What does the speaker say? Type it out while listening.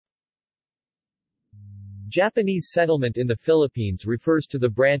Japanese settlement in the Philippines refers to the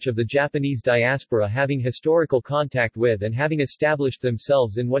branch of the Japanese diaspora having historical contact with and having established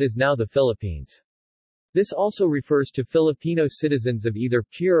themselves in what is now the Philippines. This also refers to Filipino citizens of either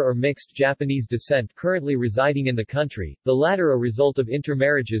pure or mixed Japanese descent currently residing in the country, the latter a result of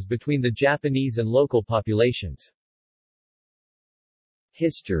intermarriages between the Japanese and local populations.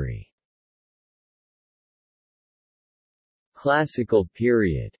 History. Classical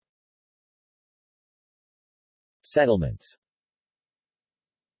period. Settlements.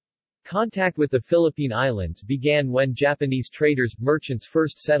 Contact with the Philippine Islands began when Japanese traders, merchants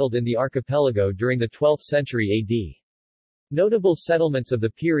first settled in the archipelago during the 12th century AD. Notable settlements of the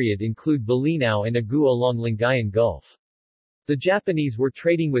period include Bolinao and Agu along Lingayen Gulf. The Japanese were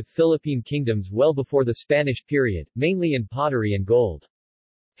trading with Philippine kingdoms well before the Spanish period, mainly in pottery and gold.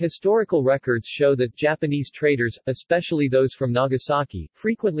 Historical records show that Japanese traders, especially those from Nagasaki,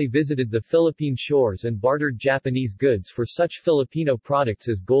 frequently visited the Philippine shores and bartered Japanese goods for such Filipino products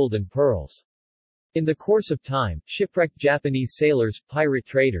as gold and pearls. In the course of time, shipwrecked Japanese sailors, pirate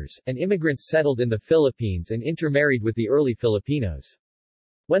traders, and immigrants settled in the Philippines and intermarried with the early Filipinos.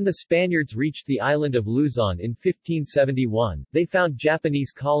 When the Spaniards reached the island of Luzon in 1571, they found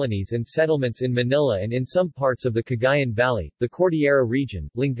Japanese colonies and settlements in Manila and in some parts of the Cagayan Valley, the Cordillera region,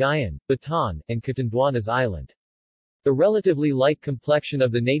 Lingayen, Bataan, and Catanduanes Island. The relatively light complexion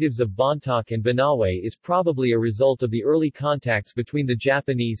of the natives of Bontoc and Banawe is probably a result of the early contacts between the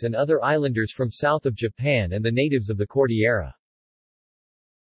Japanese and other islanders from south of Japan and the natives of the Cordillera.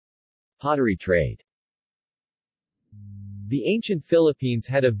 Pottery trade. The ancient Philippines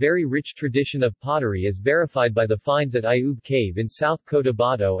had a very rich tradition of pottery as verified by the finds at Ayub Cave in South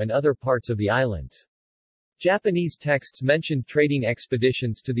Cotabato and other parts of the islands. Japanese texts mentioned trading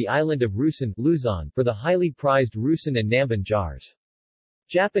expeditions to the island of Rusan, Luzon, for the highly prized Rusan and Namban jars.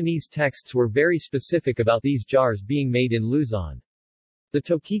 Japanese texts were very specific about these jars being made in Luzon. The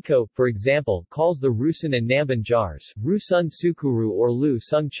Tokiko, for example, calls the Rusan and Namban jars, Rusun Sukuru or Lu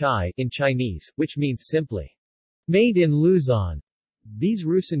Sung Chai in Chinese, which means simply made in Luzon. These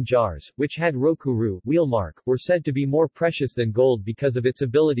Rusan jars, which had rokuru wheelmark, were said to be more precious than gold because of its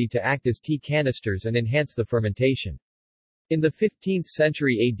ability to act as tea canisters and enhance the fermentation. In the 15th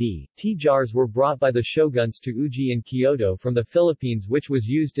century AD, tea jars were brought by the shoguns to Uji in Kyoto from the Philippines, which was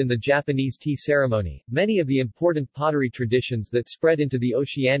used in the Japanese tea ceremony. Many of the important pottery traditions that spread into the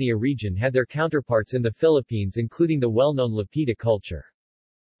Oceania region had their counterparts in the Philippines, including the well-known Lapita culture.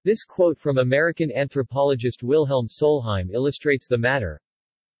 This quote from American anthropologist Wilhelm Solheim illustrates the matter.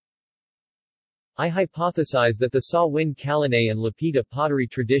 I hypothesize that the Sawin Kalanay and Lapita pottery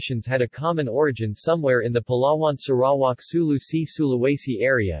traditions had a common origin somewhere in the Palawan Sarawak Sulu Sea Sulawesi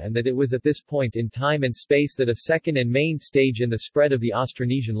area, and that it was at this point in time and space that a second and main stage in the spread of the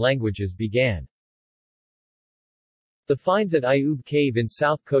Austronesian languages began. The finds at Ayub Cave in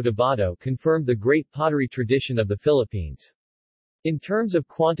South Cotabato confirmed the great pottery tradition of the Philippines. In terms of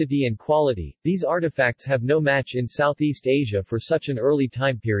quantity and quality, these artifacts have no match in Southeast Asia for such an early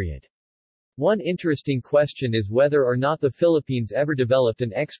time period. One interesting question is whether or not the Philippines ever developed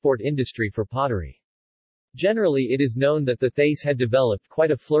an export industry for pottery. Generally, it is known that the Thais had developed quite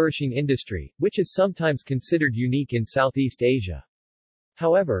a flourishing industry, which is sometimes considered unique in Southeast Asia.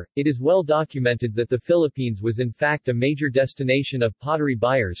 However, it is well documented that the Philippines was in fact a major destination of pottery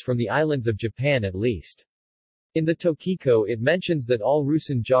buyers from the islands of Japan at least. In the Tokiko it mentions that all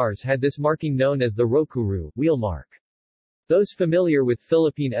Rusan jars had this marking known as the rokuru wheelmark. Those familiar with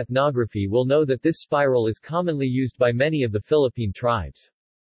Philippine ethnography will know that this spiral is commonly used by many of the Philippine tribes.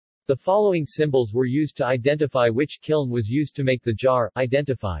 The following symbols were used to identify which kiln was used to make the jar,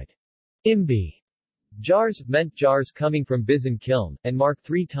 identified. Imbi jars meant jars coming from Bizan kiln, and mark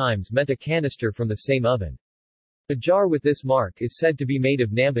 3 times meant a canister from the same oven. A jar with this mark is said to be made of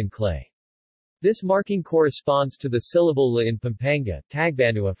Namban clay. This marking corresponds to the syllable la in Pampanga,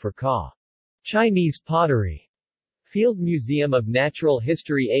 Tagbanua for ka. Chinese pottery. Field Museum of Natural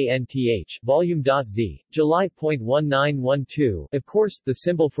History ANTH, Volume.Z, July.1912. Of course, the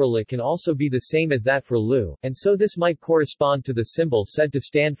symbol for La can also be the same as that for Lu, and so this might correspond to the symbol said to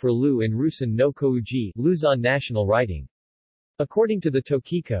stand for Lu in Rusan no Kouji, Luzon national writing. According to the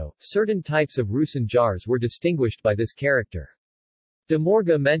Tokiko, certain types of Rusan jars were distinguished by this character. De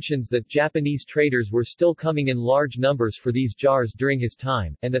Morga mentions that Japanese traders were still coming in large numbers for these jars during his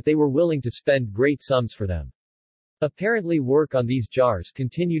time, and that they were willing to spend great sums for them. Apparently work on these jars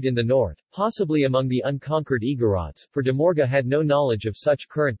continued in the north, possibly among the unconquered Igorots, for De Morga had no knowledge of such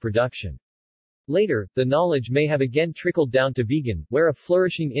current production. Later, the knowledge may have again trickled down to Vigan, where a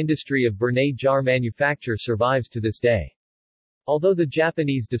flourishing industry of Bernay jar manufacture survives to this day. Although the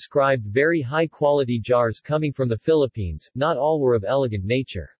Japanese described very high-quality jars coming from the Philippines, not all were of elegant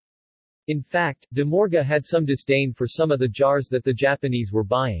nature. In fact, De Morga had some disdain for some of the jars that the Japanese were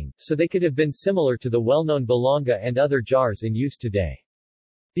buying, so they could have been similar to the well-known Balanga and other jars in use today.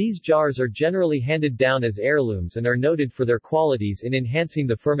 These jars are generally handed down as heirlooms and are noted for their qualities in enhancing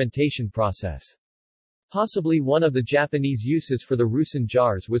the fermentation process. Possibly one of the Japanese uses for the Rusin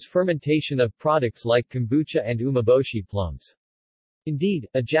jars was fermentation of products like kombucha and umeboshi plums. Indeed,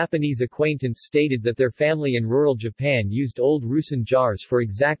 a Japanese acquaintance stated that their family in rural Japan used old Rusin jars for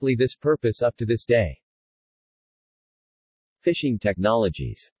exactly this purpose up to this day. Fishing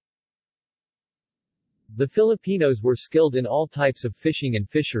technologies. The Filipinos were skilled in all types of fishing and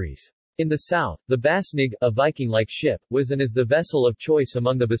fisheries. In the south, the Basnig, a Viking-like ship, was and is the vessel of choice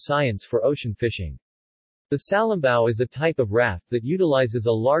among the Visayans for ocean fishing. The salambao is a type of raft that utilizes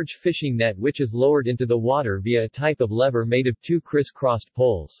a large fishing net which is lowered into the water via a type of lever made of two criss-crossed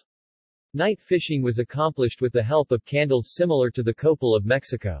poles. Night fishing was accomplished with the help of candles similar to the copal of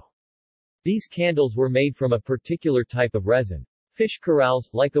Mexico. These candles were made from a particular type of resin. Fish corrals,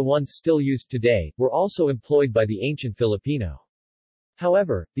 like the ones still used today, were also employed by the ancient Filipino.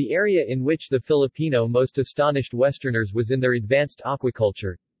 However, the area in which the Filipino most astonished Westerners was in their advanced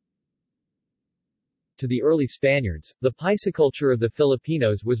aquaculture. To the early Spaniards, the pisciculture of the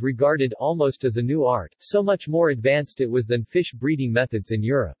Filipinos was regarded almost as a new art, so much more advanced it was than fish breeding methods in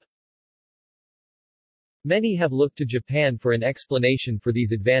Europe. Many have looked to Japan for an explanation for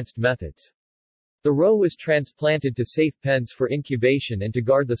these advanced methods. The roe was transplanted to safe pens for incubation and to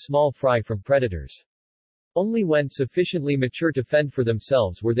guard the small fry from predators. Only when sufficiently mature to fend for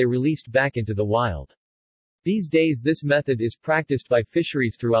themselves were they released back into the wild. These days this method is practiced by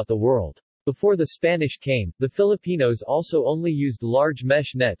fisheries throughout the world. Before the Spanish came, the Filipinos also only used large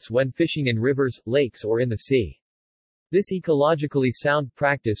mesh nets when fishing in rivers, lakes or in the sea. This ecologically sound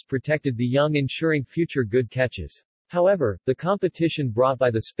practice protected the young, ensuring future good catches. However, the competition brought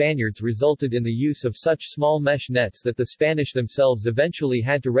by the Spaniards resulted in the use of such small mesh nets that the Spanish themselves eventually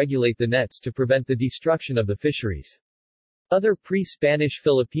had to regulate the nets to prevent the destruction of the fisheries. Other pre-Spanish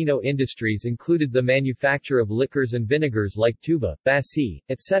Filipino industries included the manufacture of liquors and vinegars like tuba, basi,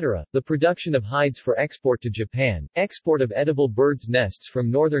 etc., the production of hides for export to Japan, export of edible birds' nests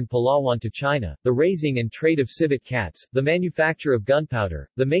from northern Palawan to China, the raising and trade of civet cats, the manufacture of gunpowder,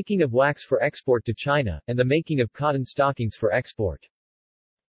 the making of wax for export to China, and the making of cotton stockings for export.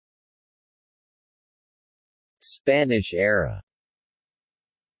 Spanish era.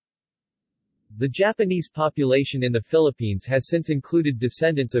 The Japanese population in the Philippines has since included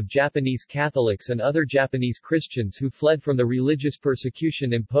descendants of Japanese Catholics and other Japanese Christians who fled from the religious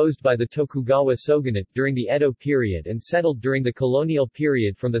persecution imposed by the Tokugawa shogunate during the Edo period and settled during the colonial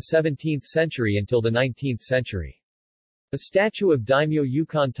period from the 17th century until the 19th century. A statue of daimyo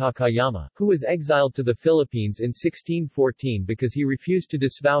Yukon Takayama, who was exiled to the Philippines in 1614 because he refused to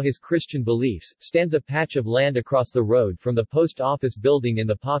disavow his Christian beliefs, stands a patch of land across the road from the post office building in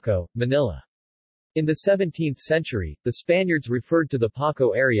the Paco, Manila. In the 17th century, the Spaniards referred to the Paco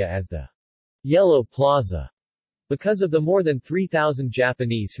area as the Yellow Plaza because of the more than 3,000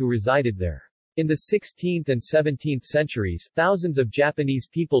 Japanese who resided there. In the 16th and 17th centuries, thousands of Japanese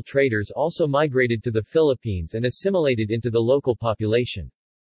people traders also migrated to the Philippines and assimilated into the local population.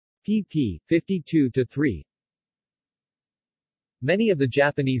 pp. 52-3. Many of the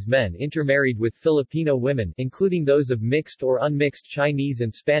Japanese men intermarried with Filipino women, including those of mixed or unmixed Chinese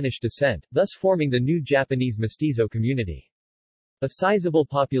and Spanish descent, thus forming the new Japanese mestizo community. A sizable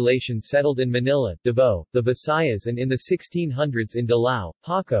population settled in Manila, Davao, the Visayas and in the 1600s in Dilao,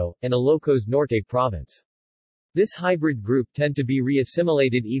 Paco, and Ilocos Norte province. This hybrid group tend to be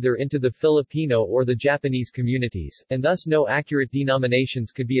re-assimilated either into the Filipino or the Japanese communities, and thus no accurate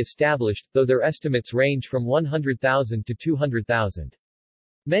denominations could be established, though their estimates range from 100,000 to 200,000.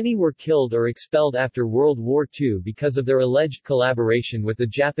 Many were killed or expelled after World War II because of their alleged collaboration with the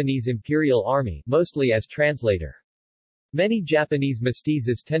Japanese Imperial Army, mostly as translator. Many Japanese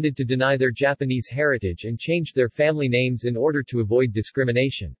mestizos tended to deny their Japanese heritage and changed their family names in order to avoid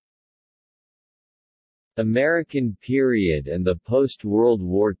discrimination. American period and the post-World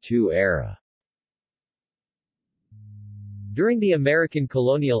War II era. During the American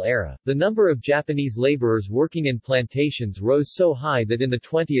colonial era, the number of Japanese laborers working in plantations rose so high that in the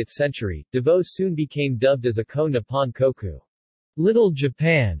 20th century, Davao soon became dubbed as a Ko Nippon Koku, Little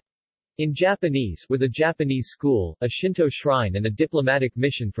Japan, in Japanese, with a Japanese school, a Shinto shrine and a diplomatic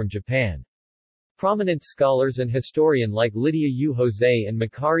mission from Japan. Prominent scholars and historian like Lydia U. Jose and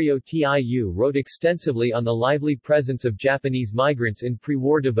Macario Tiu wrote extensively on the lively presence of Japanese migrants in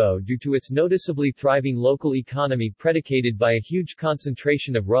pre-war Davao due to its noticeably thriving local economy predicated by a huge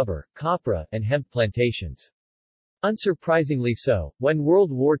concentration of rubber, copra, and hemp plantations. Unsurprisingly so, when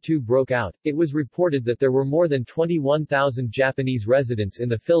World War II broke out, it was reported that there were more than 21,000 Japanese residents in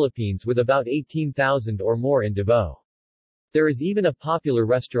the Philippines with about 18,000 or more in Davao. There is even a popular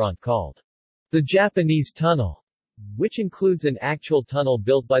restaurant called the Japanese Tunnel, which includes an actual tunnel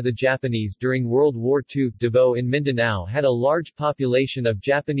built by the Japanese during World War II. Davao in Mindanao had a large population of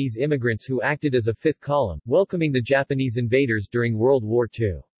Japanese immigrants who acted as a fifth column, welcoming the Japanese invaders during World War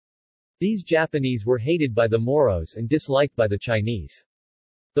II. These Japanese were hated by the Moros and disliked by the Chinese.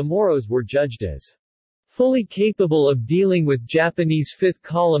 The Moros were judged as fully capable of dealing with Japanese fifth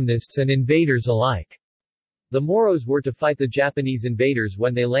columnists and invaders alike. The Moros were to fight the Japanese invaders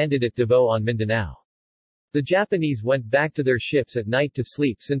when they landed at Davao on Mindanao. The Japanese went back to their ships at night to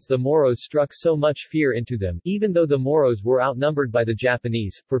sleep since the Moros struck so much fear into them. Even though the Moros were outnumbered by the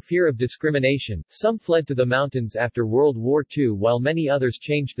Japanese, for fear of discrimination, some fled to the mountains after World War II while many others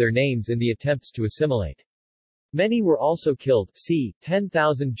changed their names in the attempts to assimilate. Many were also killed, c.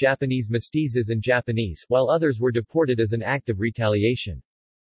 10,000 Japanese mestizos and Japanese, while others were deported as an act of retaliation.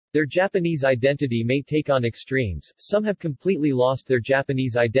 Their Japanese identity may take on extremes, some have completely lost their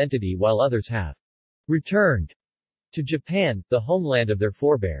Japanese identity while others have returned to Japan, the homeland of their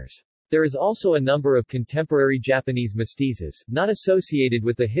forebears. There is also a number of contemporary Japanese mestizos, not associated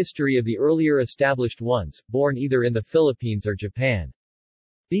with the history of the earlier established ones, born either in the Philippines or Japan.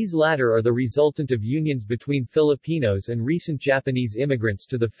 These latter are the resultant of unions between Filipinos and recent Japanese immigrants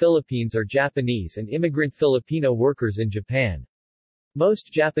to the Philippines or Japanese and immigrant Filipino workers in Japan.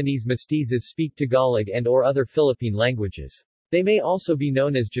 Most Japanese mestizos speak Tagalog and/or other Philippine languages. They may also be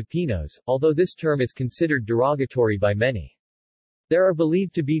known as Japinos, although this term is considered derogatory by many. There are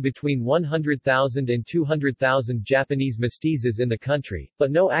believed to be between 100,000 and 200,000 Japanese mestizos in the country, but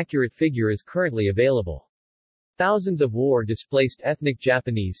no accurate figure is currently available. Thousands of war-displaced ethnic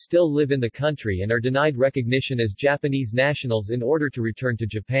Japanese still live in the country and are denied recognition as Japanese nationals in order to return to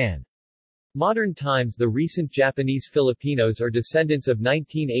Japan. Modern times. The recent Japanese Filipinos are descendants of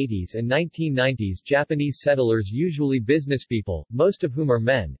 1980s and 1990s Japanese settlers, usually businesspeople, most of whom are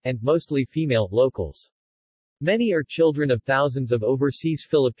men, and mostly female, locals. Many are children of thousands of overseas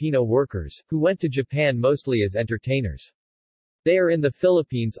Filipino workers, who went to Japan mostly as entertainers. They are in the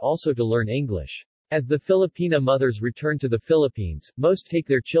Philippines also to learn English. As the Filipina mothers return to the Philippines, most take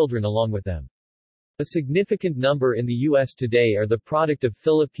their children along with them. A significant number in the U.S. today are the product of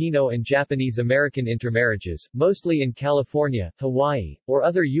Filipino and Japanese-American intermarriages, mostly in California, Hawaii, or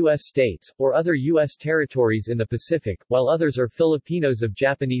other U.S. states, or other U.S. territories in the Pacific, while others are Filipinos of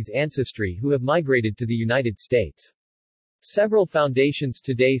Japanese ancestry who have migrated to the United States. Several foundations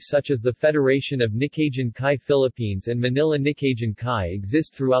today, such as the Federation of Nikaijan Kai Philippines and Manila Nikaijan Kai,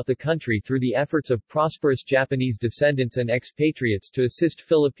 exist throughout the country through the efforts of prosperous Japanese descendants and expatriates to assist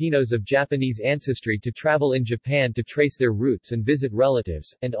Filipinos of Japanese ancestry to travel in Japan to trace their roots and visit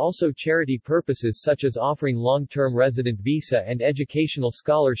relatives, and also charity purposes such as offering long-term resident visa and educational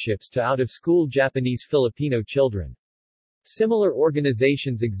scholarships to out-of-school Japanese Filipino children. Similar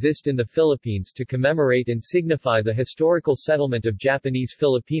organizations exist in the Philippines to commemorate and signify the historical settlement of Japanese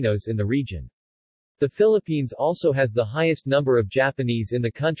Filipinos in the region. The Philippines also has the highest number of Japanese in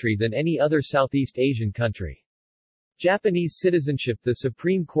the country than any other Southeast Asian country. Japanese citizenship. The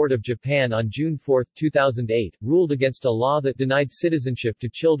Supreme Court of Japan on June 4, 2008, ruled against a law that denied citizenship to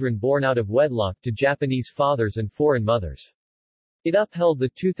children born out of wedlock to Japanese fathers and foreign mothers. It upheld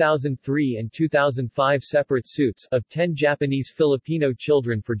the 2003 and 2005 separate suits of 10 Japanese Filipino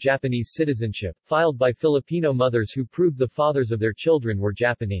children for Japanese citizenship, filed by Filipino mothers who proved the fathers of their children were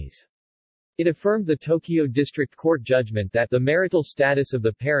Japanese. It affirmed the Tokyo District Court judgment that the marital status of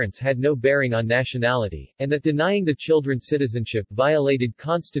the parents had no bearing on nationality, and that denying the children citizenship violated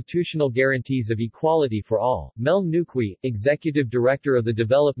constitutional guarantees of equality for all. Mel Nuqui, executive director of the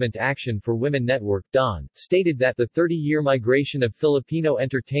Development Action for Women Network (DAWN), stated that the 30-year migration of Filipino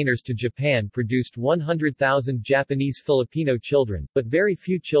entertainers to Japan produced 100,000 Japanese Filipino children, but very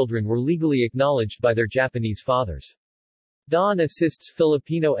few children were legally acknowledged by their Japanese fathers. DAWN assists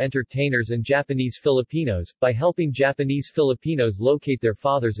Filipino entertainers and Japanese Filipinos, by helping Japanese Filipinos locate their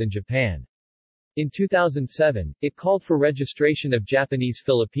fathers in Japan. In 2007, it called for registration of Japanese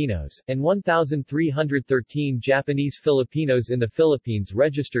Filipinos, and 1,313 Japanese Filipinos in the Philippines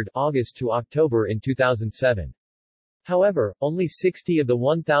registered, August to October in 2007. However, only 60 of the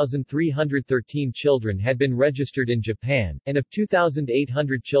 1,313 children had been registered in Japan, and of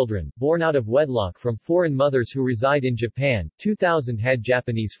 2,800 children, born out of wedlock from foreign mothers who reside in Japan, 2,000 had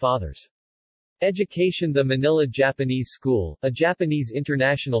Japanese fathers. Education. The Manila Japanese School, a Japanese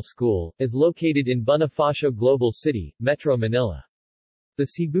international school, is located in Bonifacio Global City, Metro Manila. The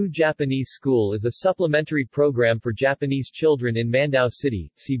Cebu Japanese School is a supplementary program for Japanese children in Mandaue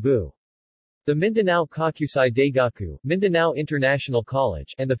City, Cebu. The Mindanao Kakusai Daigaku, Mindanao International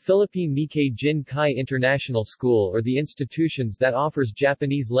College, and the Philippine Nikkei Jin Kai International School are the institutions that offers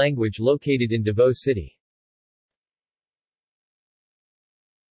Japanese language located in Davao City.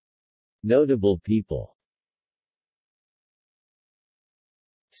 Notable people.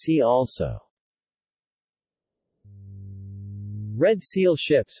 See also: Red Seal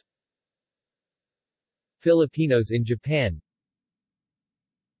ships, Filipinos in Japan,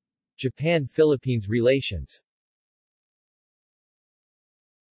 Japan-Philippines relations.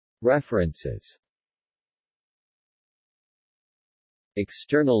 References.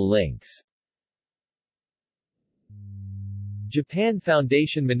 External links. Japan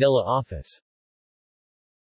Foundation Manila Office.